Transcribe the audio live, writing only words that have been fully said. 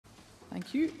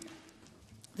Thank you.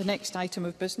 The next item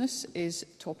of business is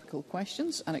topical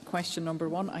questions, and at question number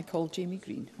 1, I call Jamie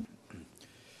Green.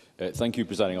 Thank you,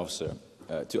 Presiding Officer.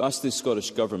 To ask the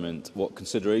Scottish Government what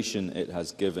consideration it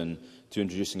has given to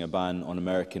introducing a ban on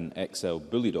American XL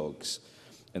bully dogs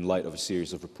in light of a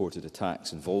series of reported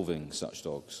attacks involving such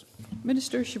dogs.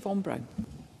 Minister Siobhan Brown.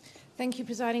 Thank you,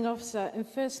 Presiding Officer. And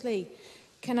firstly,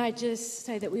 can I just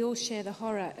say that we all share the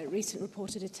horror at recent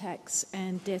reported attacks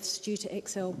and deaths due to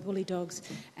XL bully dogs,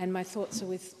 and my thoughts are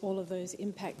with all of those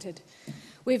impacted.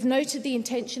 We've noted the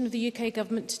intention of the UK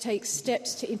Government to take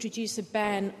steps to introduce a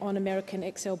ban on American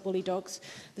XL bully dogs.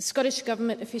 The Scottish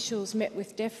Government officials met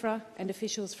with DEFRA and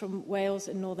officials from Wales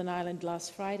and Northern Ireland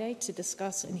last Friday to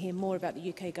discuss and hear more about the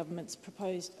UK Government's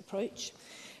proposed approach.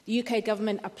 The UK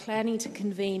Government are planning to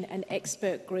convene an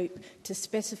expert group to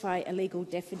specify a legal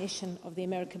definition of the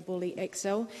American Bully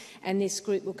XL, and this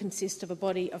group will consist of a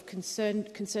body of concerned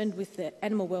with the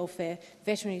animal welfare,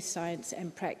 veterinary science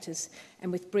and practice,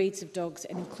 and with breeds of dogs,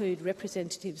 and include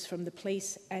representatives from the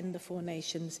police and the 4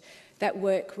 nations. That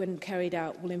work, when carried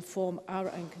out, will inform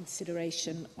our own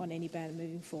consideration on any ban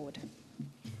moving forward.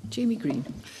 Jamie Green.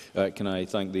 Can I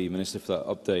thank the Minister for that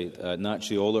update?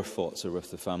 Naturally, all our thoughts are with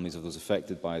the families of those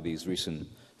affected by these recent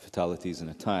fatalities and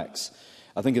attacks.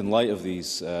 I think in light of the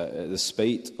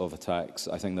spate of attacks,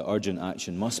 I think that urgent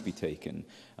action must be taken,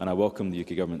 and I welcome the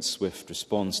UK Government's swift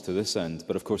response to this end.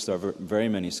 But of course, there are very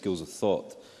many schools of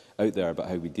thought out there about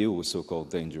how we deal with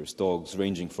so-called dangerous dogs,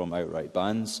 ranging from outright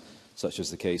bans, such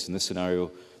as the case in this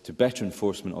scenario, to better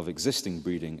enforcement of existing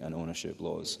breeding and ownership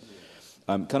laws.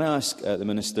 Can I ask the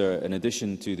Minister, in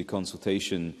addition to the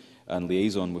consultation and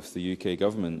liaison with the UK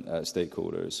Government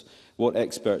stakeholders, what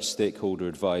expert stakeholder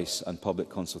advice and public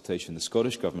consultation the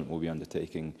Scottish Government will be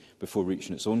undertaking before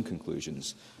reaching its own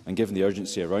conclusions? And given the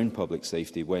urgency around public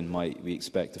safety, when might we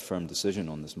expect a firm decision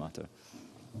on this matter?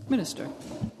 Minister.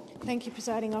 Thank you,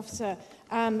 Presiding Officer.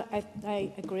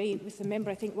 I agree with the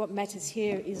member. I think what matters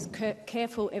here is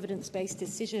careful evidence-based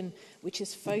decision which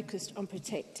is focused on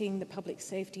protecting the public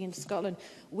safety in Scotland.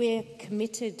 We're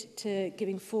committed to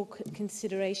giving full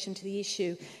consideration to the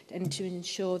issue and to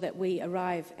ensure that we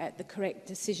arrive at the correct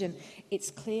decision. It's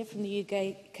clear from the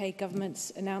UK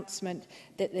Government's announcement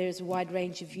that there is a wide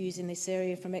range of views in this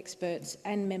area from experts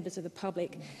and members of the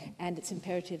public, and it's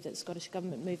imperative that the Scottish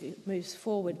Government moves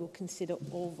forward will consider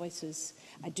all voices.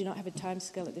 I do not have a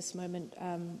timescale at this moment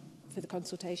for the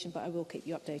consultation, but I will keep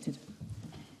you updated.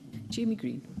 Jamie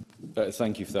Green.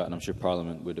 Thank you for that, and I'm sure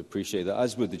Parliament would appreciate that.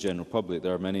 As would the general public,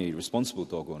 there are many responsible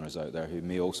dog owners out there who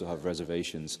may also have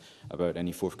reservations about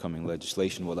any forthcoming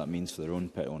legislation, what that means for their own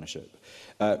pet ownership.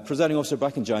 Presiding Officer,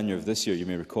 back in January of this year, you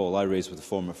may recall, I raised with the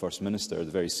former First Minister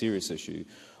the very serious issue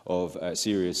of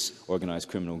serious organised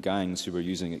criminal gangs who were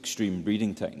using extreme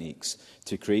breeding techniques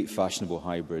to create fashionable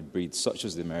hybrid breeds such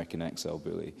as the American XL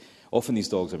Bully. Often these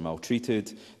dogs are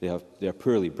maltreated, they are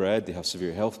poorly bred, they have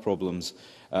severe health problems,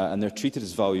 and they're treated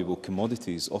as valuable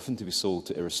commodities, often to be sold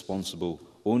to irresponsible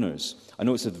owners. I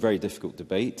know it's a very difficult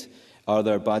debate. Are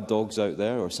there bad dogs out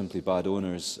there, or simply bad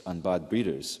owners and bad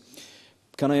breeders?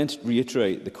 Can I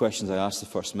reiterate the questions I asked the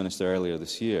First Minister earlier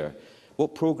this year?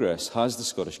 What progress has the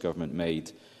Scottish Government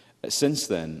made since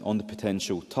then on the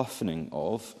potential toughening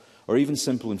of, or even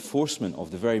simple enforcement of,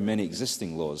 the very many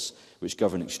existing laws which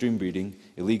govern extreme breeding,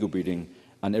 illegal breeding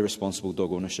and irresponsible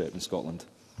dog ownership in Scotland?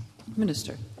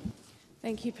 Minister.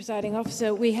 Thank you, Presiding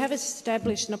Officer. We have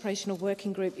established an operational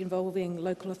working group involving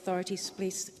local authorities,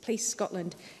 Police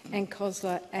Scotland and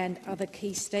COSLA and other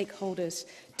key stakeholders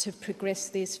to progress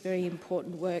this very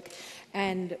important work.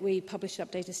 And we published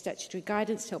updated statutory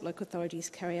guidance to help local authorities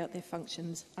carry out their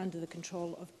functions under the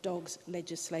control of dogs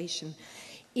legislation.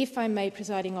 If I may,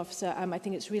 Presiding Officer, I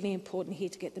think it's really important here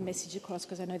to get the message across,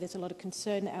 because I know there's a lot of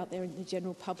concern out there in the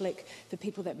general public for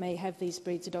people that may have these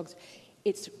breeds of dogs.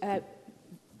 It's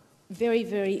very,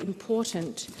 very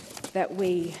important that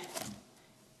we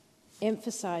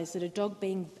emphasise that a dog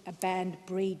being a banned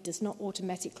breed does not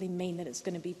automatically mean that it's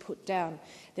going to be put down.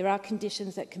 There are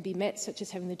conditions that can be met, such as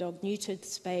having the dog neutered,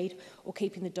 spayed, or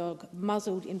keeping the dog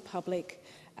muzzled in public,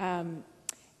 and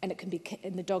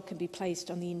the dog can be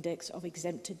placed on the index of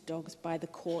exempted dogs by the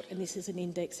court, and this is an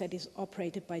index that is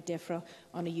operated by DEFRA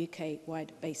on a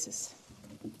UK-wide basis.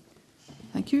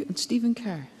 Thank you. And Stephen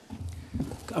Kerr.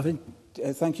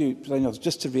 Thank you, President Officer.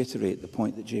 Just to reiterate the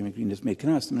point that Jamie Green has made, can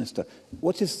I ask the Minister,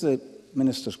 what is the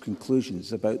Minister's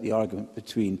conclusions about the argument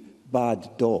between bad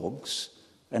dogs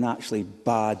and actually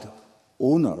bad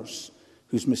owners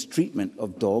whose mistreatment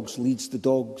of dogs leads the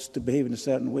dogs to behave in a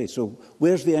certain way? So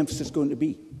where's the emphasis going to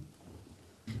be?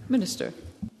 Minister.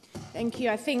 Thank you.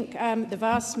 I think the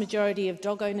vast majority of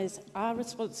dog owners are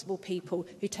responsible people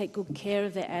who take good care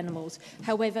of their animals.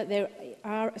 However, there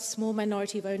are a small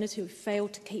minority of owners who fail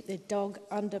to keep their dog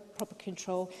under proper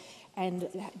control and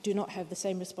do not have the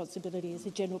same responsibility as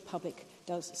the general public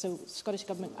does. So Scottish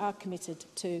Government are committed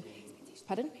to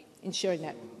ensuring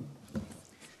that.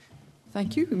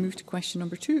 Thank you. We move to question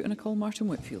number 2 and I call Martin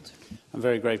Whitfield. I'm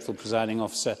very grateful, Presiding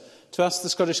Officer, to ask the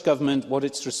Scottish Government what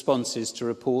its response is to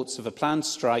reports of a planned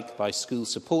strike by school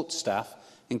support staff,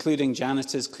 including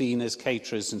janitors, cleaners,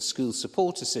 caterers and school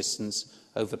support assistants,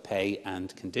 over pay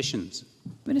and conditions.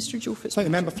 Minister Joe Fitzpatrick. Thank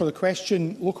the member for the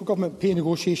question. Local government pay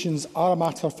negotiations are a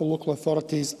matter for local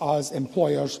authorities as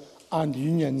employers and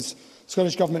unions.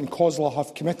 Scottish Government and COSLA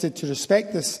have committed to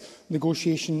respect this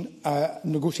negotiating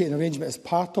arrangement as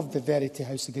part of the Verity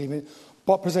House Agreement.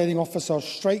 But, Presiding Officer,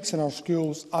 strikes in our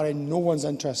schools are in no one's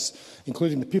interests,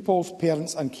 including the pupils,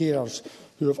 parents and carers,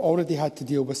 who have already had to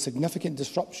deal with significant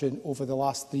disruption over the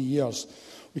last 3 years.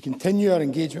 We continue our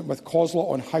engagement with COSLA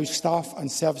on how staff and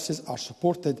services are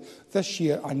supported this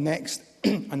year and next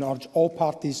and urge all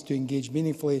parties to engage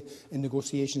meaningfully in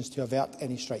negotiations to avert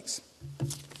any strikes.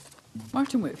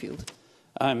 Martin Whitfield.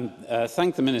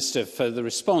 Thank the Minister for the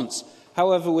response.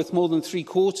 However, with more than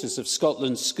 3/4 of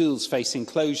Scotland's schools facing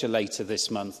closure later this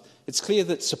month, it's clear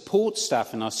that support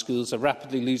staff in our schools are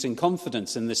rapidly losing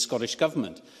confidence in this Scottish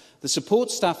Government. The support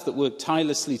staff that work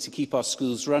tirelessly to keep our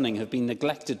schools running have been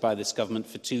neglected by this Government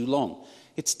for too long.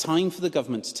 It's time for the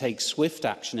Government to take swift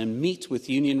action and meet with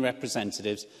union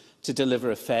representatives to deliver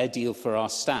a fair deal for our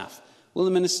staff. Will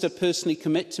the Minister personally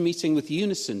commit to meeting with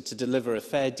Unison to deliver a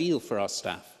fair deal for our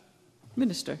staff?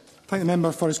 Minister. Thank the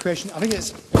member for his question. I think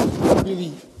it's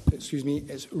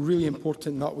really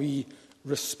important that we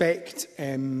respect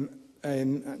and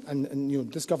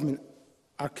this Government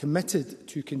are committed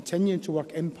to continuing to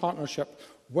work in partnership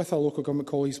with our local government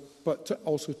colleagues, but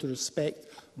also to respect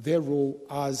their role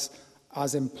as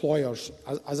employers.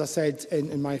 As I said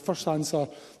in my first answer,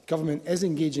 Government is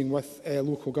engaging with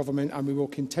local government and we will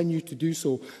continue to do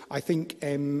so. I think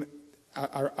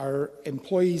our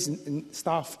employees and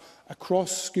staff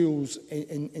across schools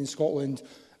in Scotland,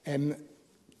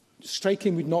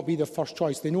 striking would not be their first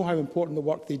choice. They know how important the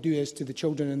work they do is to the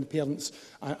children and the parents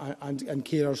and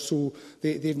carers. So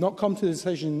they've not come to the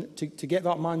decision to get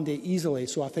that mandate easily.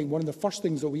 So I think one of the first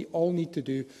things that we all need to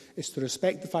do is to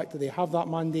respect the fact that they have that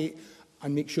mandate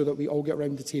and make sure that we all get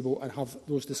round the table and have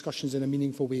those discussions in a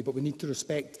meaningful way. But we need to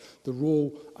respect the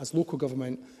role as local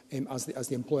government as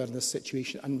the employer in this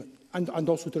situation and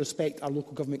also to respect our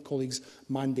local government colleagues'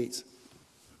 mandates.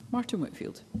 Martin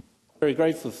Whitfield. Very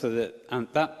grateful for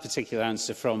that particular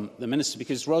answer from the Minister,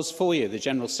 because Ros Foyer, the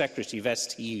General Secretary of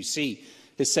STUC,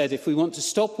 has said if we want to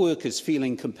stop workers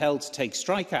feeling compelled to take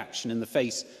strike action in the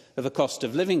face of a cost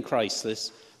of living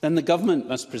crisis, then the Government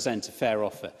must present a fair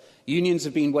offer. Unions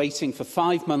have been waiting for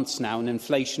 5 months now and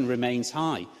inflation remains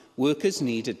high. Workers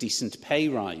need a decent pay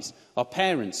rise. Our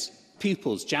parents,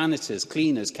 pupils, janitors,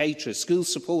 cleaners, caterers, school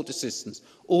support assistants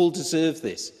all deserve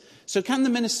this. So can the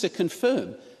Minister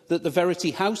confirm that the Verity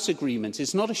House Agreement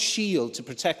is not a shield to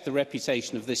protect the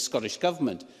reputation of this Scottish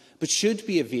Government, but should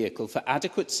be a vehicle for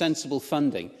adequate, sensible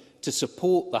funding to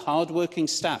support the hard-working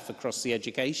staff across the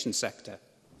education sector?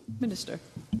 Minister.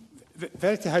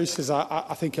 Verity House is,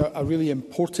 I think, a really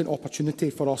important opportunity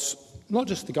for us, not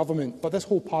just the Government, but this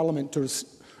whole Parliament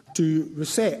to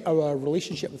reset our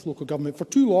relationship with local government. For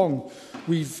too long,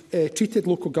 we've treated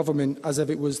local government as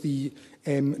if it was the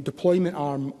deployment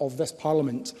arm of this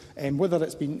Parliament, whether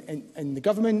it's been in the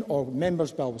Government or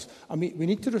members' bills. And we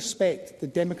need to respect the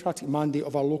democratic mandate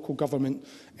of our local government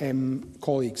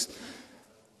colleagues.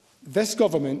 This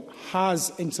Government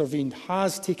has intervened,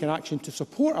 has taken action to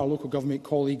support our local government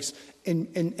colleagues in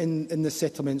the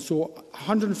settlement. So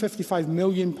 £155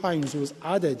 million was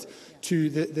added to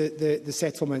the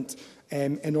settlement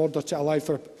in order to allow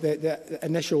for the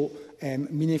initial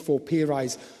meaningful pay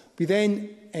rise. We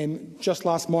then, just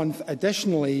last month,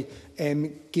 additionally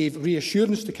gave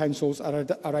reassurance to councils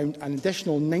around an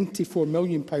additional £94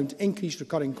 million increased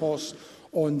recurring costs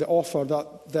on the offer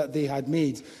that they had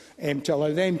made, to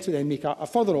allow them to then make a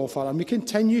further offer. And we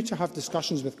continue to have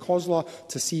discussions with COSLA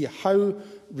to see how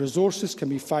resources can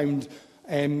be found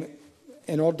in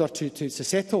order to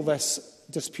settle this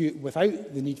dispute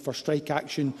without the need for strike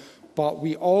action. But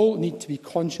we all need to be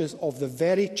conscious of the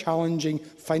very challenging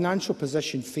financial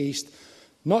position faced,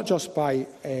 not just by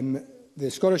the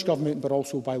Scottish Government, but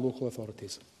also by local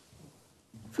authorities.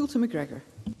 Fulton McGregor.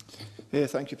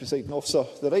 Thank you, Presiding Officer.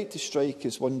 The right to strike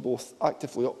is one both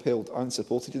actively upheld and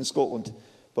supported in Scotland,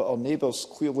 but our neighbours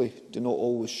clearly do not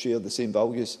always share the same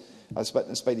values, as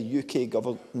witnessed by the UK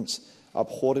Government's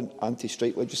abhorrent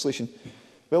anti-strike legislation.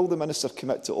 Will the Minister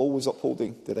commit to always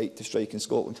upholding the right to strike in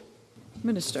Scotland?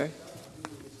 Minister.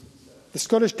 The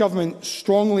Scottish Government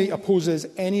strongly opposes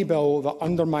any bill that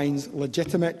undermines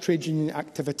legitimate trade union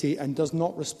activity and does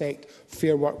not respect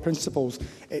fair work principles.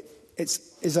 It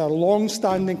is a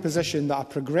long-standing position that a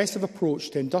progressive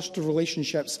approach to industrial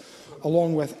relationships,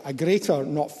 along with a greater,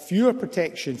 not fewer,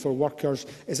 protection for workers,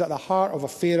 is at the heart of a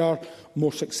fairer,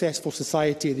 more successful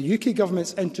society. The UK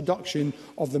Government's introduction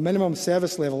of the Minimum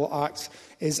Service Level Act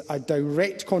is a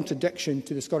direct contradiction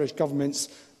to the Scottish Government's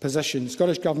position. The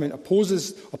Scottish Government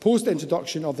opposed the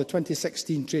introduction of the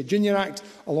 2016 Trade Union Act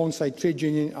alongside trade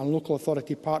union and local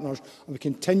authority partners, and we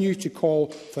continue to call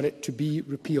for it to be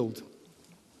repealed.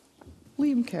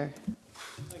 Liam Kerr.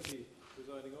 Thank you,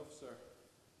 Presiding Officer.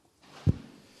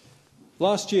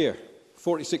 Last year,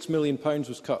 £46 million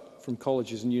was cut from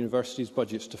colleges and universities'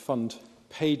 budgets to fund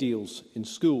pay deals in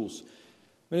schools.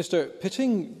 Minister,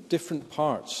 pitting different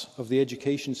parts of the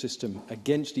education system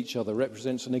against each other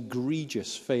represents an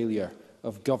egregious failure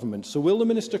of government. So will the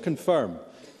Minister confirm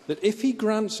that if he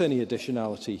grants any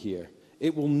additionality here,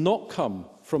 it will not come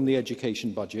from the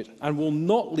education budget and will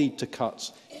not lead to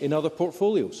cuts in other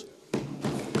portfolios?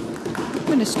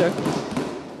 Minister.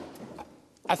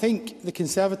 I think the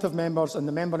Conservative members, and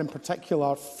the member in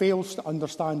particular, fails to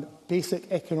understand basic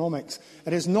economics.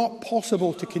 It is not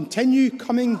possible to continue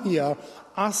coming here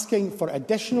asking for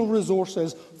additional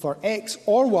resources for X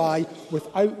or Y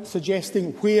without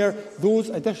suggesting where those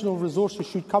additional resources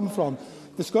should come from.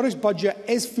 The Scottish budget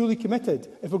is fully committed.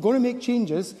 If we're going to make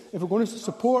changes, if we're going to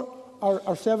support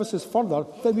our services further,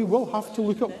 then we will have to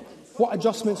look at what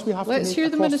adjustments we have to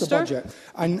make across the budget.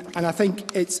 And I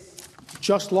think it's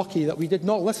just lucky that we did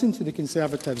not listen to the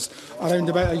Conservatives around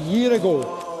about a year ago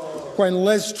when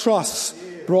Liz Truss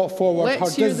brought forward her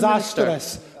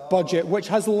disastrous budget, which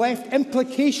has left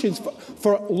implications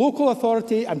for local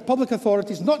authority and public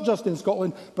authorities, not just in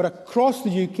Scotland, but across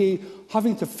the UK,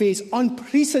 having to face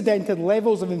unprecedented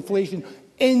levels of inflation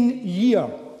in year.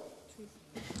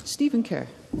 Stephen Kerr.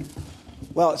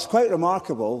 Well, it's quite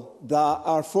remarkable that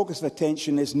our focus of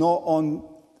attention is not on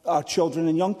our children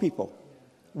and young people.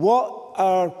 What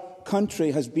our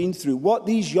country has been through, what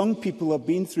these young people have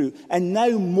been through, and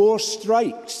now more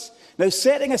strikes. Now,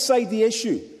 setting aside the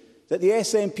issue that the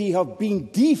SNP have been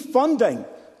defunding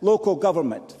local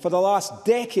government for the last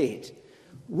decade,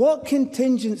 what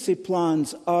contingency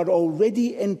plans are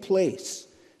already in place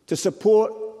to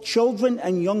support children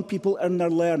and young people in their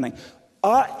learning?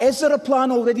 Is there a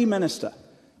plan already, Minister,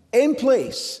 in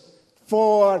place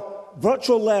for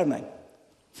virtual learning,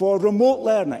 for remote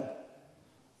learning?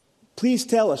 Please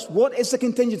tell us, what is the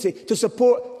contingency to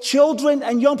support children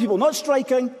and young people, not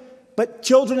striking, but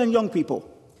children and young people?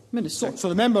 Minister. So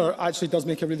the member actually does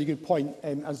make a really good point,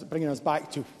 as bringing us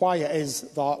back to why it is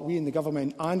that we in the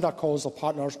government and our causal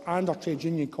partners and our trade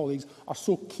union colleagues are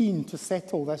so keen to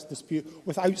settle this dispute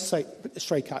without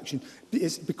strike action.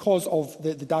 It's because of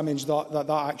the damage that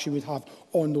action would have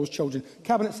on those children.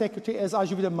 Cabinet Secretary is, as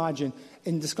you would imagine,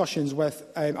 in discussions with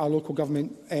our local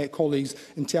government colleagues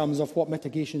in terms of what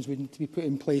mitigations would need to be put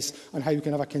in place and how we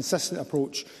can have a consistent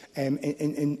approach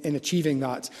in achieving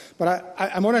that. But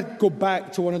I want to go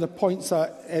back to one of the points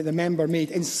that the member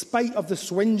made. In spite of the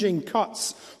swinging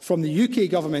cuts from the UK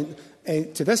government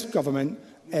to this government,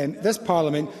 this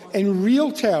Parliament, in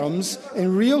real terms,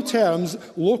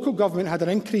 local government had an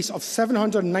increase of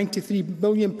 £793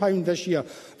 million this year.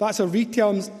 That's a real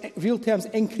terms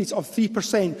increase of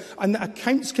 3%. And the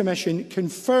Accounts Commission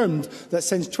confirmed that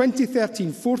since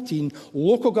 2013-14,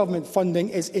 local government funding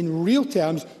is in real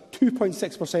terms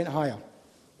 2.6% higher.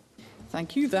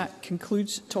 Thank you. That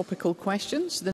concludes topical questions.